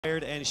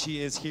And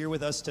she is here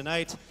with us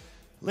tonight.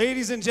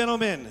 Ladies and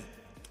gentlemen,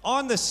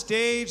 on the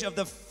stage of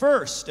the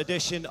first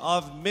edition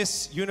of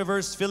Miss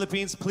Universe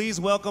Philippines, please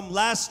welcome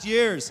last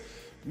year's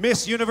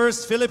Miss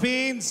Universe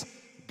Philippines,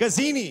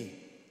 GAZINI,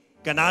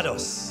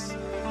 GANADOS.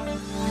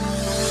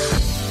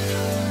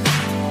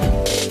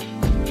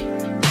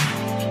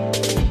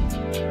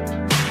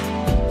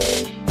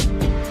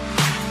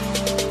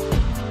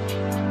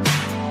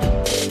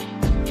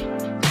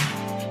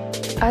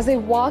 As I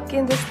walk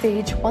in the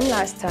stage one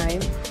last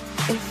time,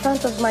 in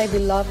front of my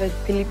beloved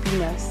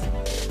Pilipinas,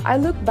 I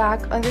look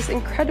back on this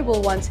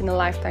incredible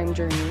once-in-a-lifetime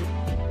journey.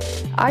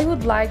 I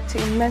would like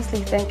to immensely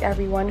thank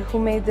everyone who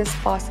made this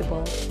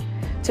possible.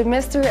 To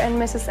Mr. and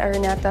Mrs.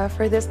 Araneta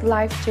for this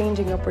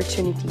life-changing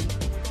opportunity.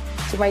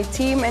 To my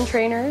team and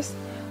trainers,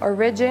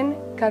 Origin,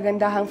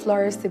 Kagandahang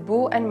Flores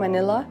Cebu and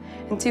Manila,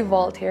 and to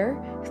Voltaire,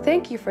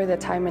 thank you for the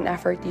time and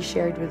effort you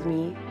shared with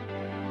me.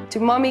 To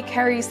Mommy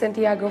Carrie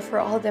Santiago for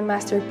all the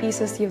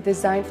masterpieces you've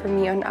designed for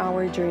me on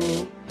our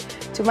journey.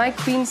 To my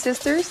Queen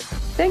sisters,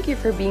 thank you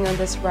for being on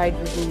this ride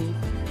with me.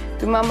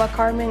 To Mama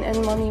Carmen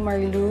and Mommy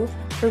Marilu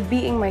for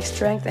being my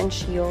strength and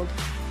shield.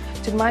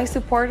 To my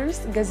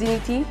supporters,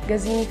 GAZINI Tea,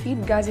 GAZINI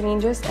Feed,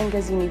 GAZININJOS, and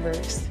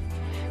GAZINIverse.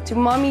 To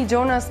Mommy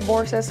Jonas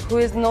Borses, who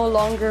is no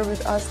longer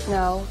with us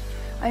now,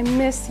 I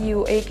miss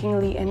you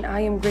achingly and I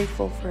am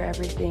grateful for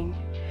everything.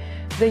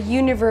 The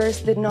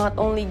universe did not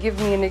only give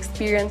me an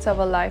experience of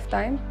a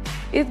lifetime,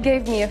 it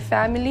gave me a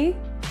family,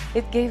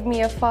 it gave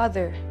me a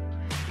father,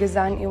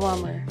 Gazan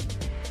Iwamer.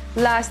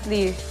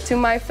 Lastly, to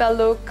my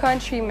fellow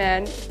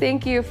countrymen,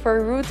 thank you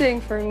for rooting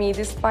for me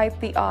despite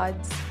the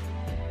odds.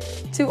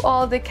 To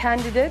all the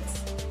candidates,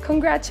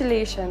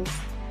 congratulations.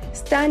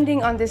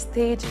 Standing on this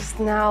stage is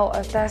now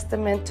a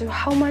testament to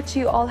how much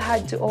you all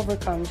had to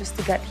overcome just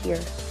to get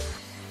here.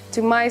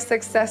 To my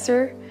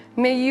successor,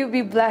 may you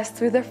be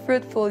blessed with a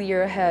fruitful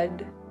year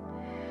ahead.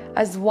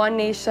 As one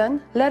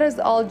nation, let us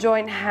all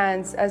join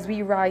hands as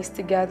we rise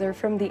together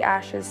from the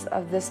ashes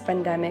of this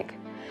pandemic.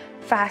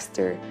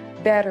 Faster,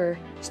 better,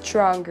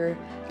 stronger,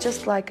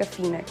 just like a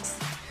phoenix.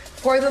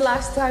 For the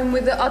last time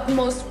with the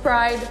utmost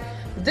pride,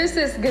 this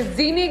is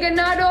GAZINI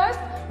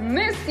GANADOS,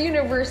 Miss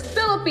Universe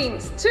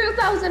Philippines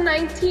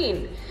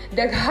 2019.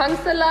 Daghang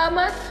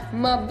salamat,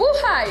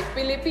 mabuhay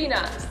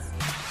Pilipinas!